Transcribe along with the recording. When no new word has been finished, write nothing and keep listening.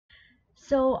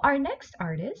So our next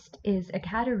artist is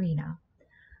Ekaterina.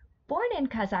 Born in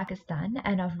Kazakhstan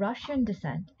and of Russian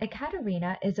descent,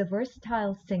 Ekaterina is a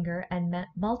versatile singer and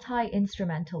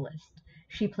multi-instrumentalist.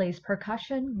 She plays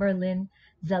percussion, merlin,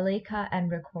 zaleka,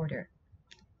 and recorder.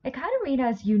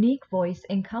 Ekaterina's unique voice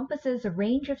encompasses a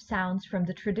range of sounds from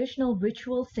the traditional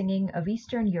ritual singing of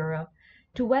Eastern Europe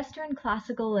to Western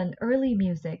classical and early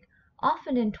music,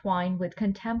 often entwined with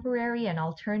contemporary and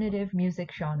alternative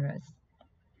music genres.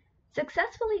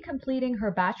 Successfully completing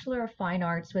her Bachelor of Fine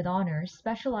Arts with honors,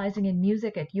 specializing in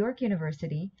music at York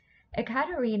University,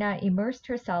 Ekaterina immersed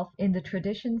herself in the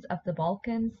traditions of the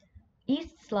Balkans,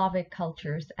 East Slavic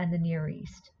cultures, and the Near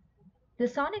East. The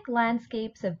sonic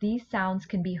landscapes of these sounds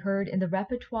can be heard in the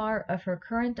repertoire of her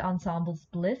current ensembles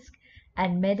Blisk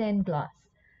and Meden Glas.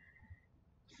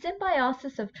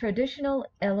 Symbiosis of traditional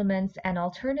elements and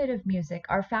alternative music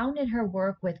are found in her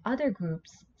work with other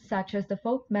groups, such as the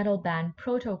folk metal band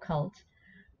Protocult,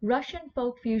 Russian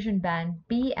folk fusion band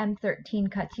BM13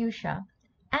 Katyusha,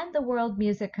 and the world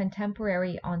music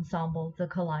contemporary ensemble The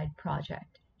Collide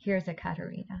Project. Here's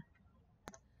Ekaterina.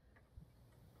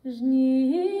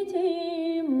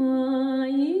 Жните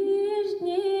мои,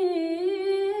 жни,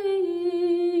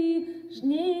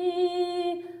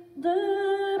 жни,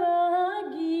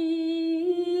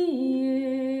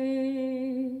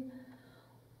 дорогие,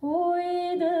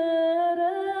 ой, дорогие,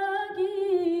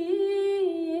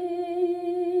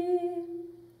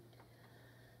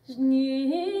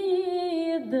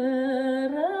 жни, дорогие,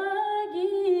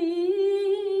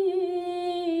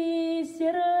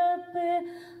 сиропы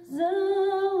золотые,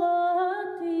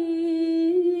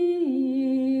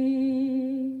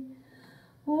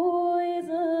 ой,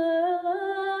 золотые,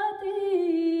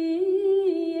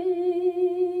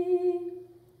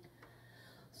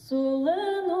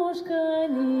 солнышко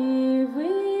ли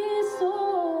высоко,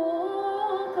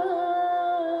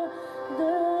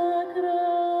 до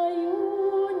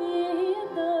краю не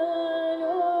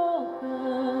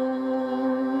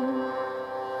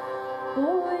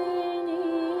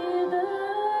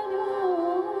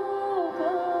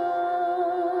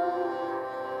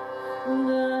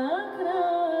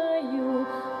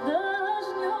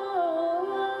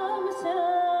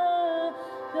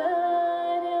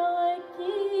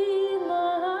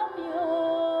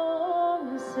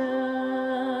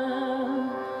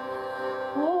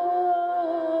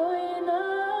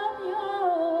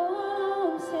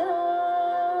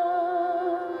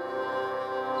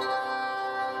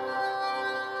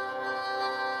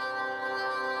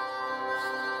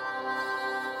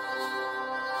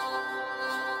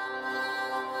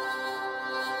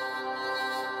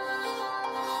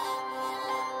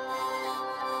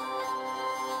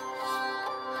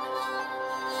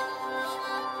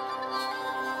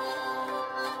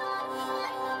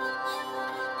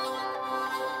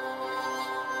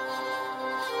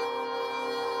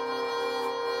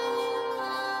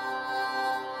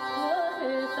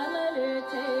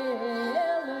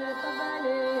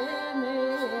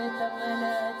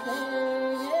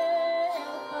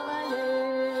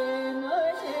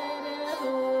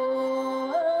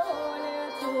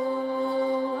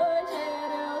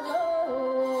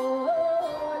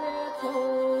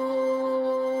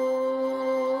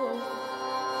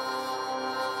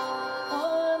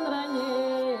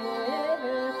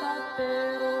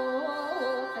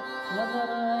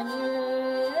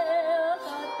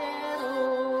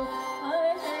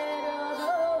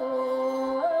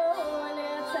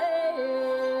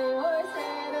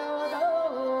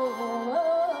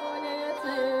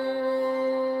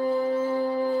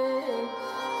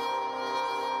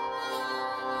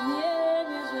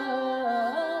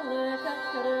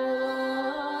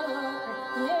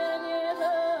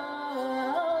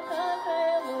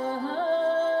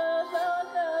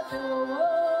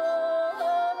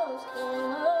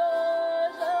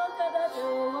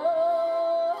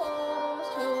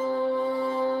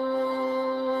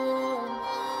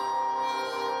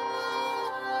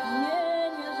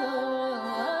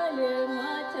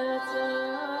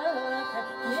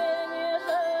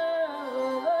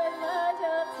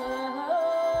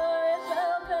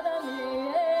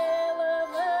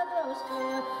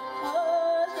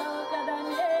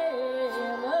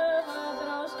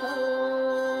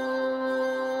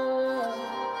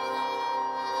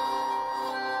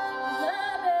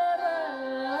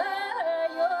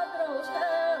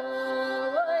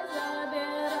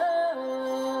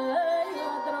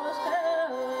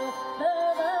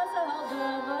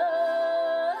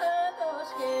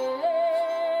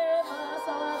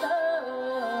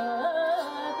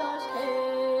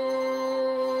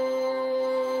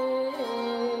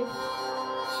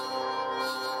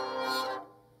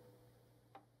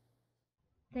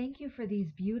Thank you for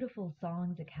these beautiful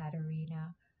songs,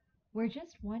 Ekaterina. We're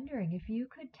just wondering if you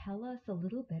could tell us a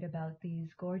little bit about these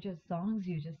gorgeous songs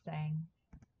you just sang.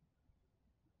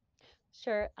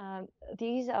 Sure.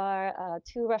 These are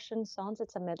two Russian songs.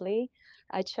 It's a medley.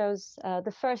 I chose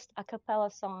the first a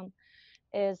cappella song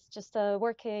is just a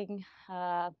working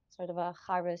sort of a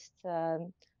harvest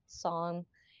song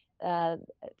uh,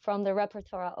 from the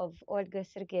repertoire of Olga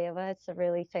Sergeyeva. It's a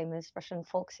really famous Russian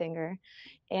folk singer,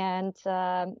 and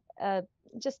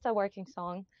just a working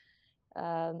song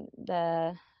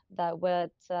the that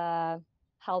would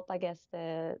help, I guess,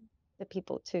 the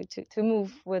people to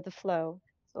move with the flow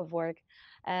of work.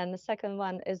 And the second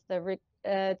one is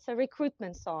it's a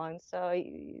recruitment song, so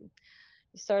it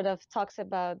sort of talks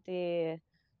about the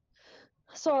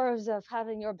sorrows of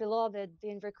having your beloved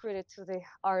being recruited to the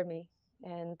army,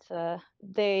 and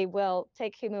they will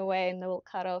take him away and they will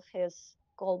cut off his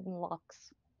golden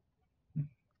locks.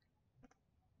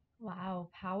 Wow,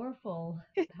 powerful,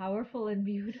 powerful and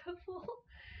beautiful.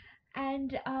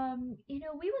 And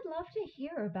we would love to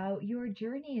hear about your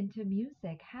journey into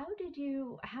music. How did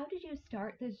you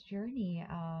start this journey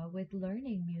with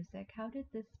learning music? How did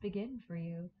this begin for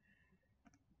you?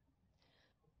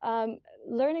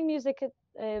 Learning music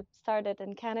started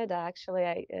in Canada.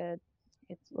 Actually,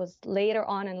 it was later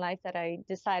on in life that I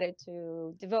decided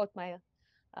to devote my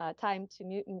time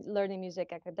to learning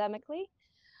music academically.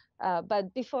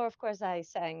 But before, of course, I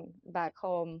sang back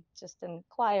home just in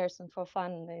choirs and for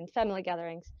fun in family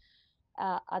gatherings.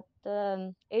 At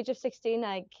the age of 16,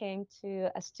 I came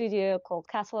to a studio called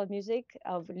Castle of Music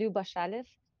of Luba Shalev.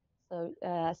 So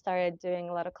I started doing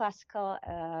a lot of classical,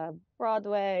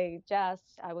 Broadway, jazz.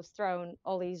 I was thrown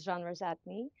all these genres at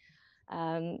me.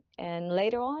 And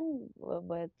later on,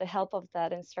 with the help of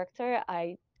that instructor,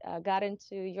 I got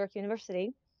into York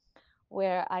University,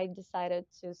 where I decided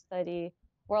to study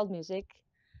world music.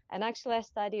 And actually, I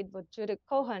studied with Judith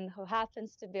Cohen, who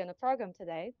happens to be on the program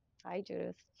today. Hi,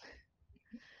 Judith.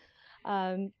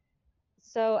 Um,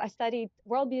 so I studied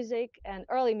world music and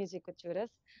early music with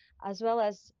Judith, as well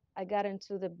as I got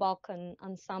into the Balkan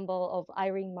ensemble of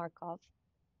Irene Markov.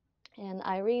 And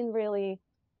Irene really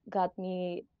got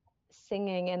me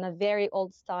singing in a very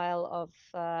old style of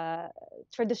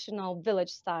traditional village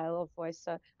style of voice.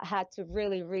 So I had to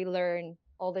really relearn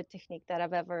all the technique that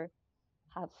I've ever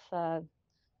have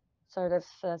sort of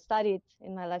studied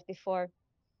in my life before.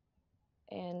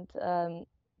 And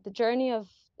the journey of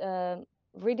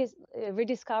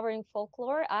rediscovering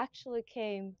folklore actually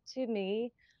came to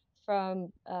me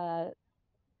from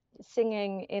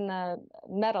singing in a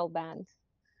metal band.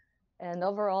 And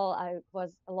overall, I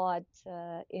was a lot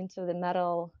into the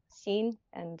metal scene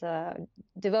and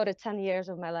devoted 10 years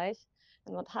of my life.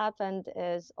 And what happened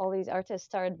is all these artists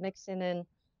started mixing in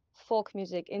folk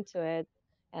music into it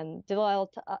and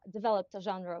developed a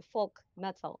genre of folk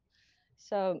metal.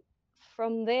 So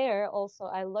from there, also,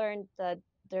 I learned that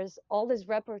there's all this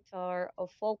repertoire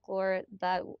of folklore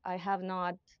that I have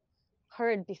not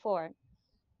heard before.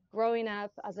 Growing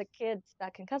up as a kid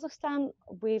back in Kazakhstan,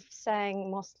 we've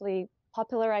sang mostly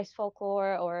popularized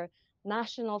folklore or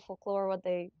national folklore, what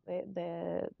it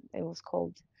was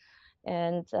called,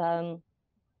 and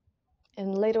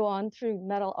later on through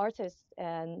metal artists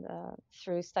and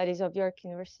through studies of York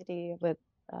University with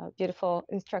beautiful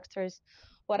instructors,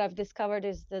 what I've discovered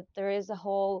is that there is a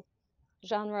whole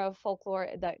genre of folklore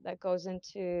that goes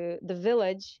into the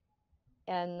village,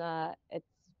 and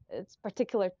it's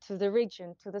particular to the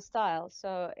region, to the style.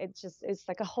 So it's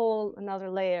like a whole another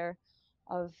layer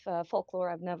of folklore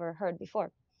I've never heard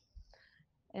before.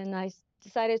 And I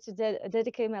decided to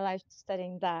dedicate my life to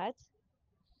studying that.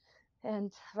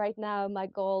 And right now, my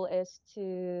goal is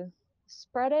to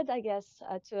spread it, I guess,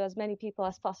 to as many people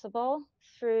as possible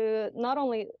through not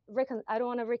only I don't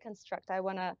want to reconstruct. I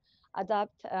want to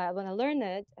adapt. I want to learn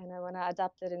it, and I want to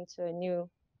adapt it into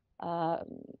a uh,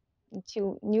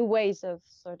 into new ways of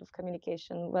sort of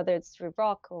communication, whether it's through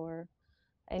rock or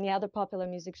any other popular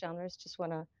music genres. Just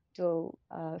want to do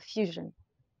fusion.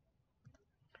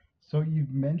 So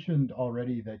you've mentioned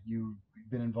already that you've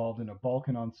been involved in a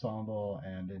Balkan ensemble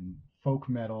and in folk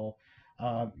metal.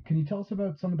 Can you tell us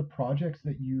about some of the projects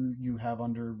that you have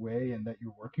underway and that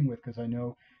you're working with? Because I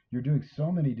know you're doing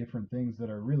so many different things that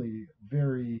are really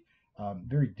very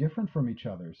different from each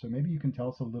other. So maybe you can tell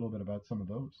us a little bit about some of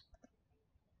those.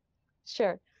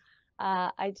 Sure.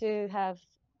 I do have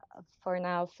for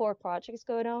now 4 projects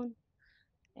going on,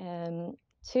 and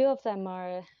 2 of them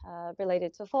are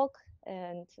related to folk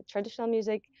and traditional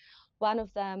music. One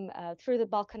of them through the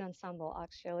Balkan Ensemble,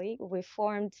 actually. We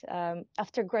formed,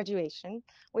 after graduation,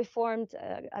 we formed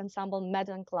Ensemble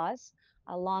Medan Class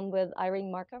along with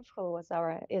Irene Markov, who is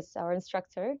our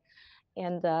instructor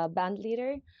and band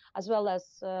leader, as well as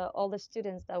all the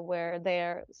students that were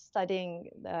there studying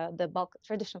the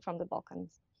tradition from the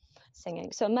Balkans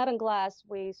singing. So Metal Glass,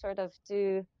 we sort of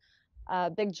do a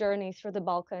big journey through the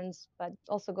Balkans, but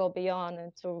also go beyond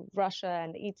into Russia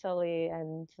and Italy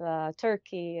and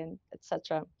Turkey and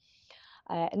etc.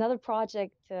 Another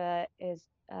project is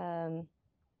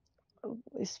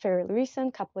fairly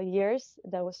recent, couple of years,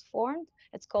 that was formed.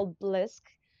 It's called Blisk,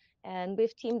 and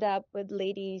we've teamed up with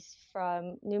ladies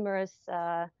from numerous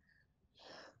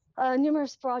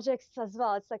projects as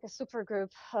well. It's like a super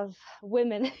group of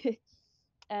women.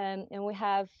 And we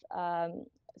have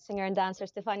singer and dancer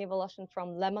Stefania Voloshin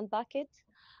from Lemon Bucket,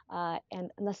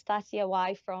 and Anastasia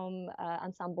Y from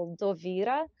Ensemble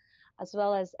Dovira, as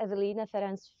well as Evelina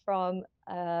Ferenc from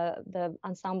the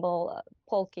Ensemble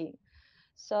Polki.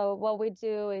 So what we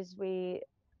do is we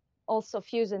also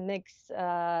fuse and mix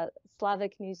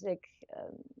Slavic music,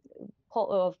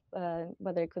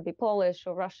 whether it could be Polish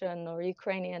or Russian or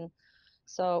Ukrainian.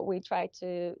 So we try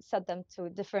to set them to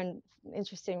different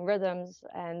interesting rhythms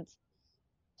and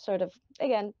sort of,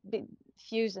 again,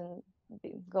 fuse and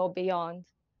go beyond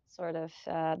sort of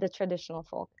the traditional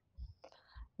folk.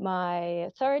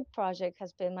 My third project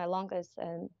has been my longest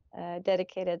and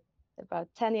dedicated about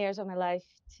 10 years of my life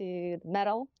to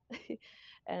metal.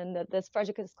 And this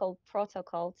project is called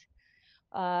Protocult.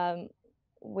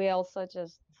 We also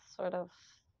just sort of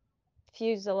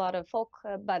fuse a lot of folk,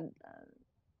 but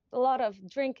a lot of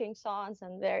drinking songs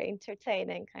and very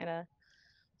entertaining, kind of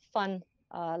fun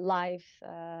live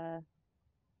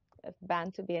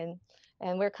band to be in.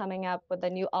 And we're coming up with a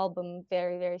new album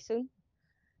very, very soon.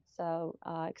 So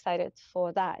excited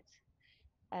for that.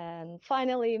 And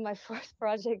finally, my fourth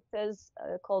project is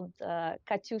called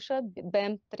Katyusha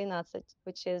BM-13,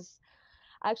 which is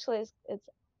actually, it's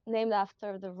named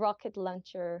after the rocket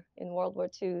launcher in World War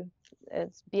II.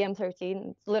 It's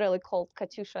BM-13. It's literally called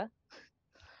Katyusha.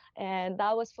 And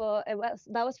that was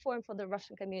formed for the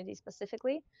Russian community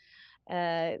specifically,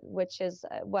 which is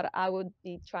what I would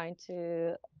be trying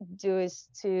to do, is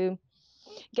to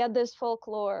get this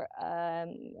folklore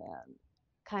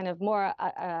kind of more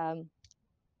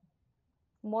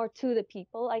to the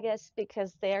people, I guess,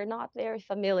 because they're not very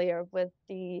familiar with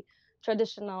the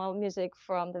traditional music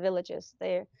from the villages.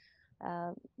 They're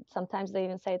sometimes they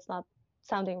even say it's not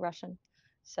sounding Russian.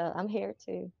 So I'm here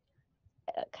to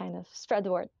kind of spread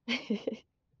the word.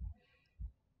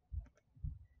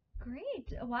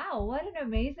 Great. Wow, what an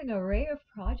amazing array of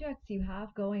projects you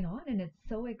have going on, and it's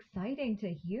so exciting to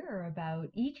hear about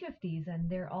each of these, and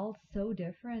they're all so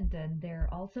different and they're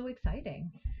all so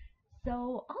exciting.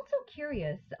 So, also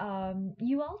curious,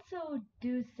 you also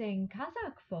do sing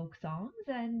Kazakh folk songs,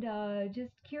 and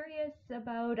just curious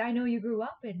about, I know you grew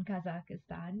up in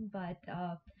Kazakhstan, but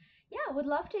yeah, would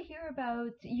love to hear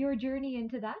about your journey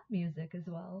into that music as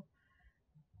well.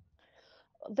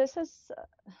 This is,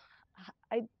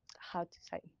 how to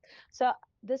say, so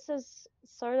this is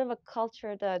sort of a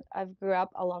culture that I've grew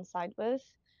up alongside with.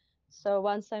 So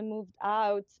once I moved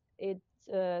out, it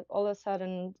all of a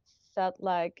sudden felt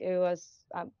like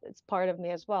it's part of me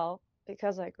as well,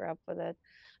 because I grew up with it.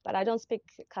 But I don't speak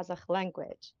Kazakh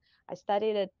language. I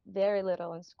studied it very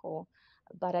little in school,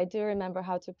 but I do remember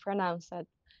how to pronounce it.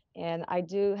 And I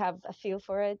do have a feel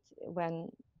for it when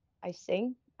I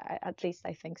sing, at least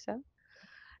I think so.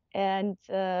 And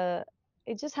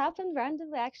it just happened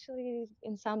randomly, actually.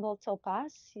 Ensemble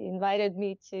Topaz, he invited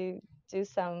me to do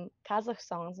some Kazakh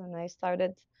songs, and I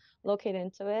started looking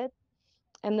into it.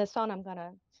 And the song I'm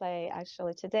gonna play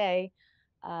actually today,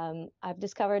 I've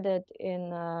discovered it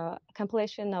in a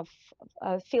compilation of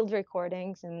field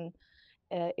recordings, and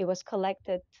it was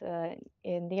collected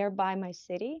in nearby my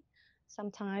city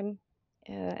sometime,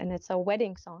 and it's a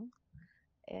wedding song.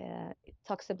 It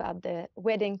talks about the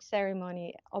wedding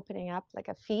ceremony opening up like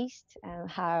a feast, and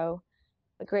how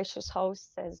the gracious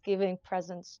host is giving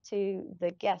presents to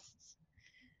the guests,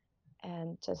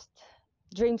 and just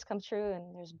dreams come true,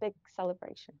 and there's big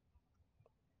celebration.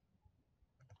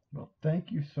 Well,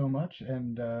 thank you so much,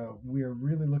 and we are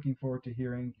really looking forward to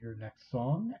hearing your next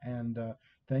song, and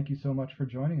thank you so much for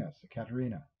joining us,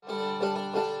 Ekaterina.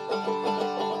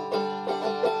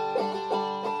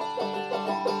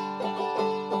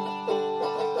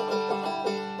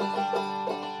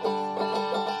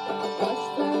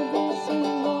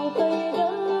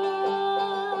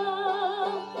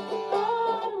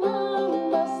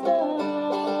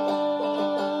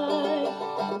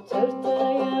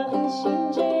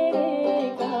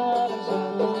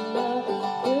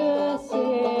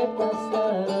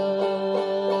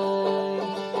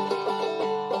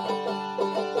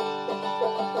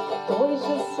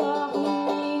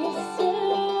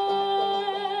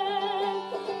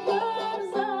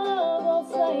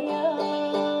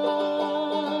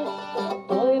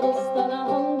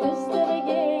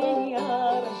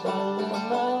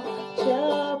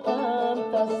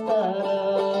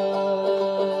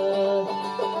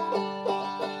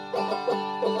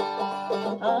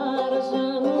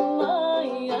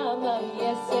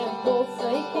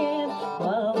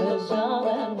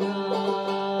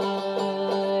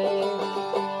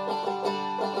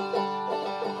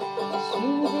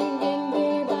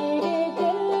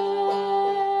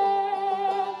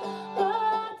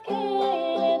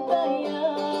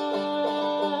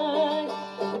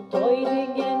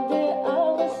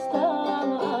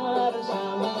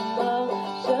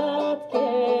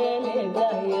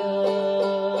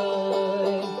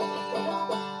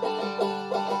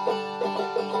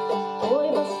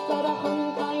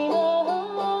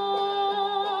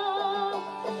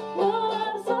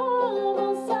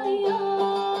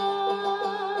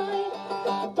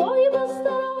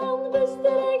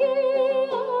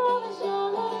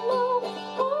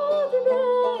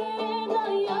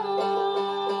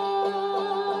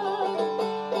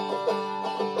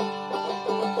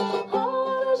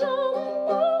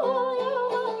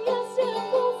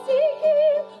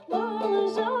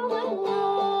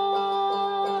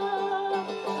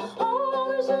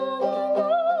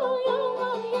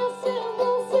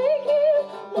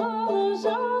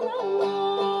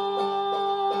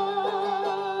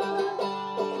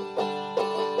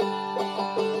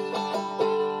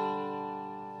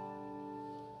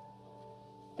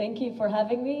 Thank you for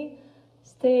having me.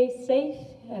 Stay safe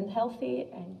and healthy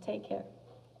and take care.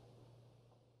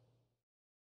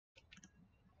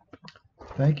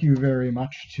 Thank you very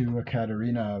much to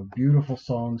Ekaterina. Beautiful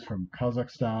songs from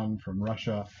Kazakhstan, from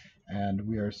Russia, and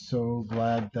we are so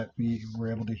glad that we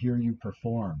were able to hear you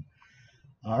perform.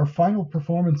 Our final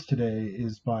performance today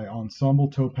is by Ensemble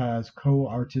Topaz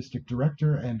co-artistic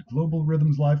director and Global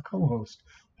Rhythms Live co-host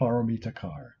Paromita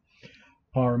Kar.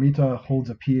 Paromita holds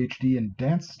a PhD in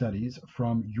dance studies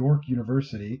from York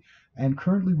University and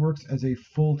currently works as a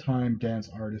full-time dance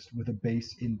artist with a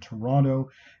base in Toronto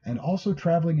and also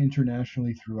traveling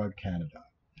internationally throughout Canada.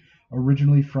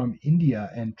 Originally from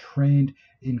India and trained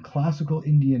in classical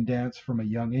Indian dance from a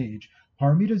young age,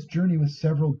 Paromita's journey with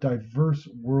several diverse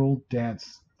world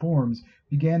dance forms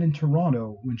began in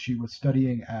Toronto when she was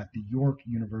studying at the York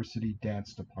University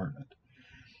Dance Department.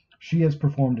 She has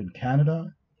performed in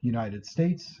Canada, United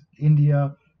States,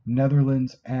 India,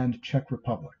 Netherlands, and Czech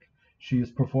Republic. She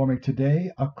is performing today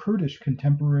a Kurdish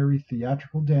contemporary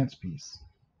theatrical dance piece.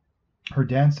 Her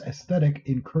dance aesthetic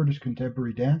in Kurdish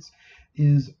contemporary dance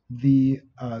is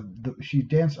she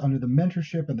danced under the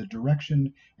mentorship and the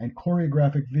direction and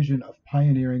choreographic vision of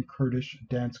pioneering Kurdish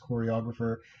dance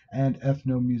choreographer and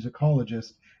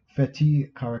ethnomusicologist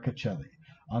Fethi Karakacheli,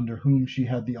 under whom she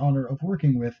had the honor of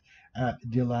working with at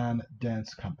Dilan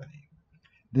Dance Company.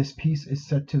 This piece is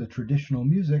set to the traditional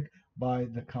music by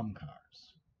the Kamkars.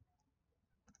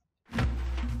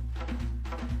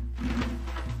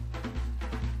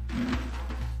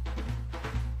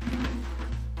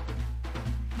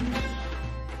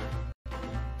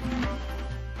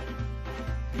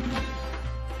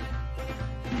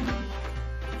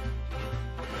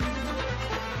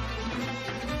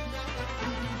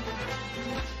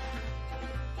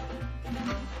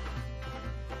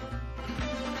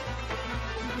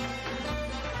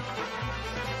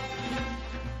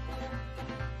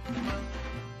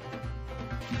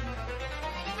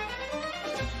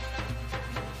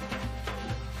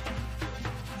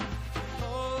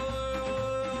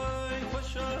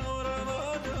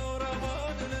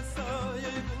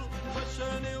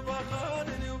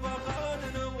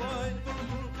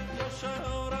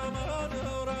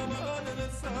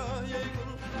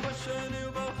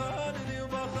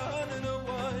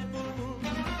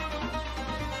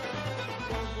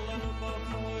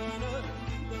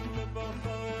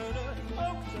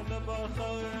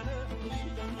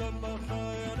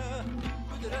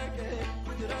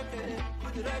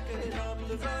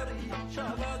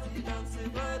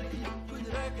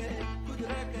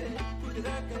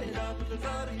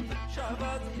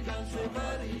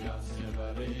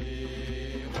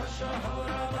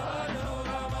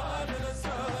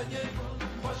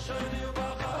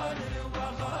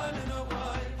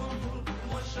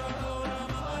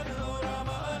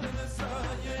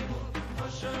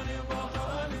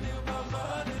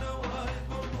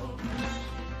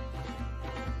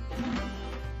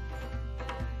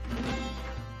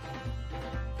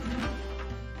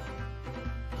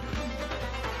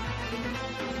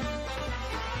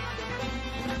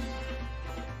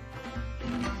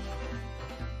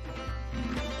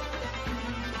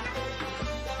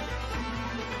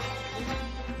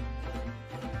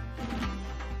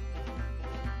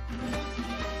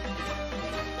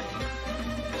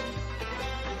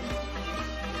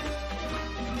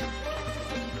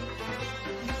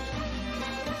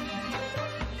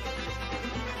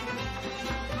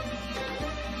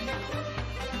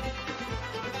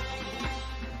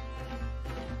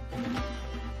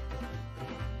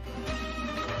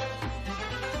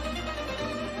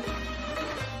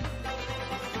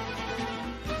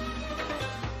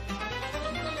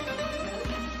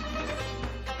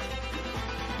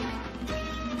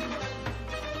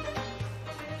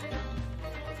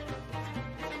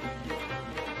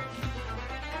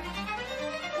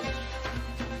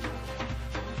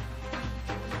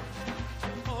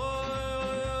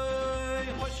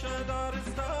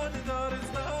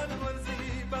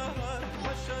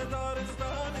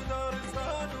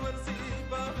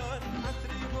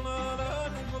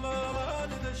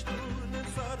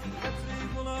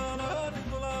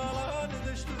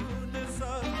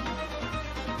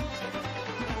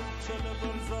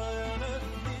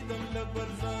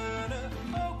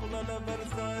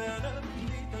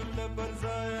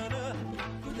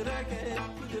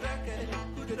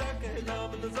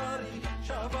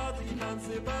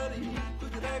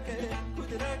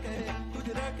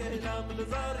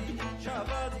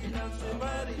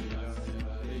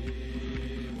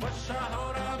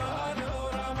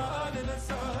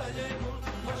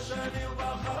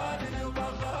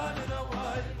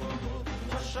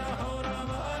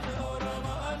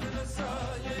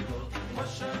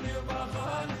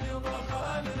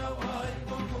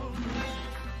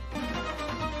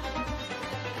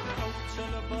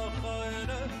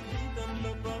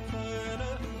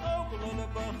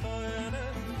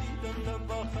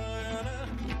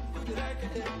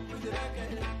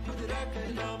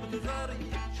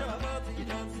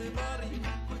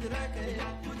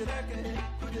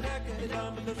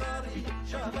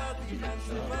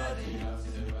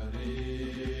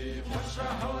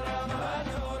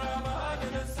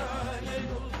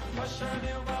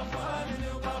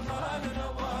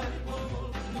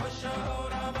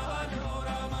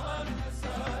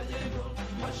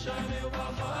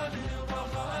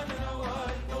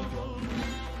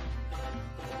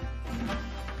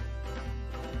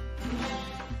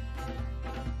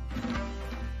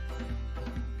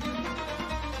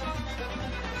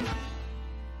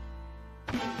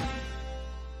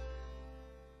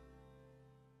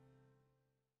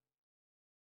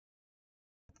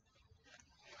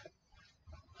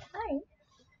 Hi.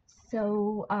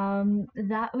 So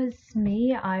that was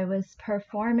me. I was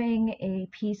performing a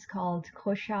piece called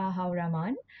Kosha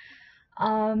Havraman.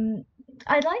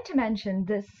 I'd like to mention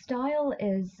this style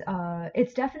is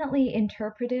it's definitely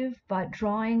interpretive, but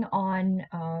drawing on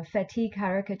Fethi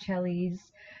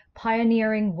Karacacelli's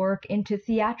pioneering work into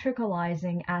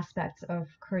theatricalizing aspects of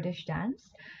Kurdish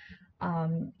dance.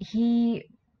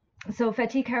 So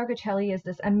Fethi Karacacelli is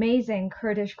this amazing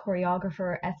Kurdish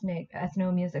choreographer,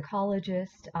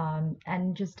 ethnomusicologist,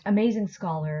 and just amazing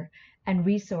scholar and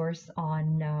resource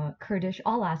on Kurdish,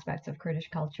 all aspects of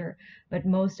Kurdish culture, but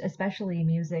most especially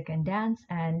music and dance.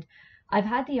 And I've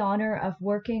had the honor of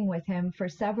working with him for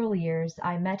several years.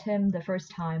 I met him the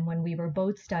first time when we were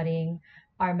both studying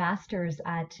our masters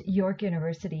at York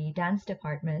University Dance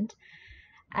Department.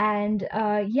 And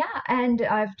and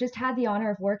I've just had the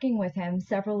honor of working with him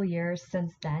several years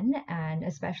since then, and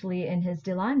especially in his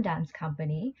Dilan dance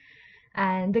company.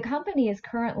 And the company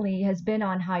has been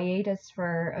on hiatus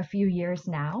for a few years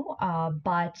now,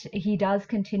 but he does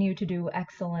continue to do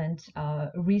excellent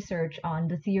research on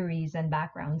the theories and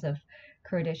backgrounds of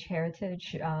Kurdish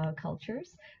heritage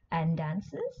cultures and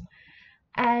dances.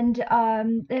 And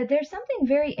there's something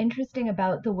very interesting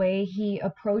about the way he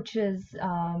approaches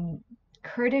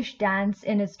Kurdish dance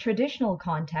in its traditional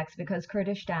context, because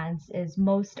Kurdish dance is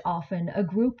most often a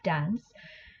group dance.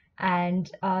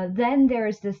 And then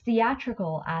there's this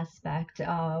theatrical aspect,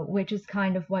 which is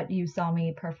kind of what you saw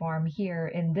me perform here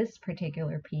in this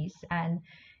particular piece. And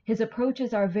his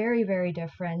approaches are very, very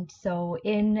different. So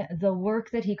in the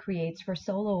work that he creates for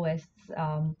soloists,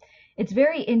 it's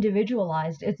very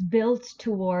individualized. It's built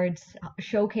towards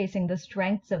showcasing the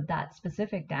strengths of that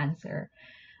specific dancer.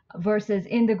 Versus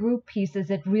in the group pieces,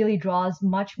 it really draws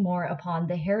much more upon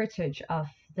the heritage of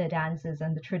the dances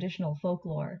and the traditional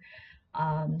folklore.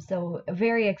 So a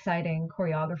very exciting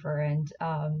choreographer, and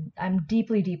I'm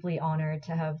deeply, deeply honored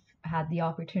to have had the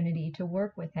opportunity to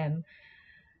work with him.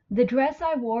 The dress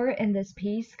I wore in this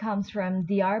piece comes from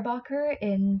Diyarbakir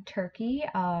in Turkey.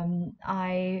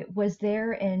 I was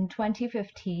there in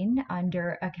 2015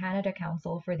 under a Canada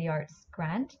Council for the Arts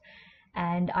grant,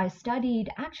 and I studied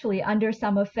actually under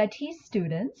some of Fethi's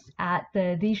students at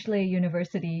the Dicle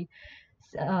University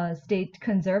State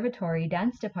Conservatory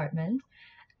Dance Department.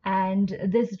 And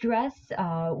this dress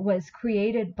was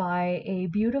created by a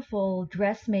beautiful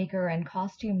dressmaker and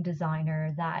costume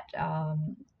designer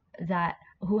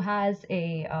who has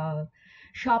a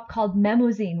shop called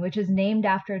Memuzin, which is named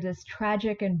after this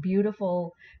tragic and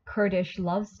beautiful Kurdish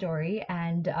love story.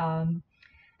 And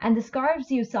the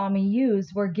scarves you saw me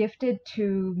use were gifted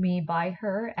to me by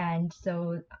her, and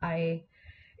so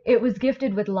it was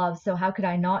gifted with love, so how could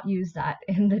I not use that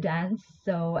in the dance?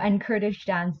 So, and Kurdish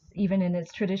dance, even in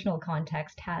its traditional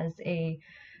context, has a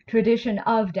tradition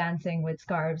of dancing with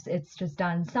scarves. It's just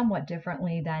done somewhat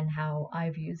differently than how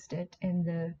I've used it in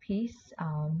the piece.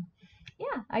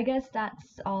 Yeah, I guess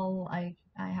that's all I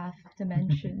have to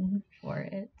mention for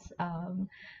it.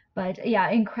 But yeah,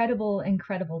 incredible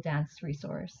dance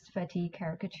resource, Fethi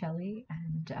Karacacelli,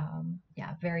 and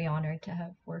yeah, very honored to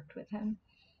have worked with him.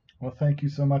 Well, thank you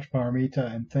so much,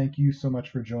 Paromita, and thank you so much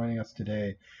for joining us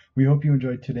today. We hope you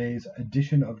enjoyed today's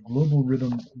edition of Global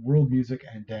Rhythm World Music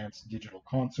and Dance Digital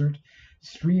Concert,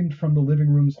 streamed from the living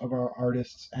rooms of our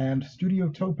artists and Studio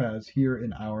Topaz here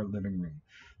in our living room.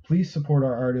 Please support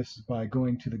our artists by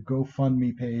going to the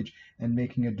GoFundMe page and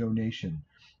making a donation.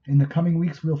 In the coming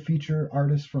weeks, we'll feature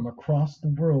artists from across the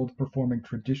world performing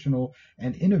traditional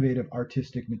and innovative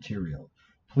artistic material.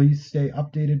 Please stay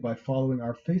updated by following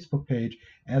our Facebook page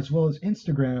as well as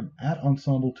Instagram at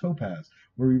Ensemble Topaz,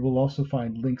 where you will also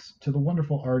find links to the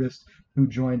wonderful artists who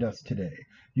joined us today.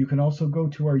 You can also go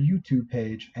to our YouTube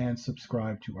page and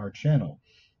subscribe to our channel.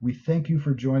 We thank you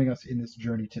for joining us in this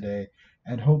journey today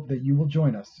and hope that you will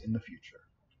join us in the future.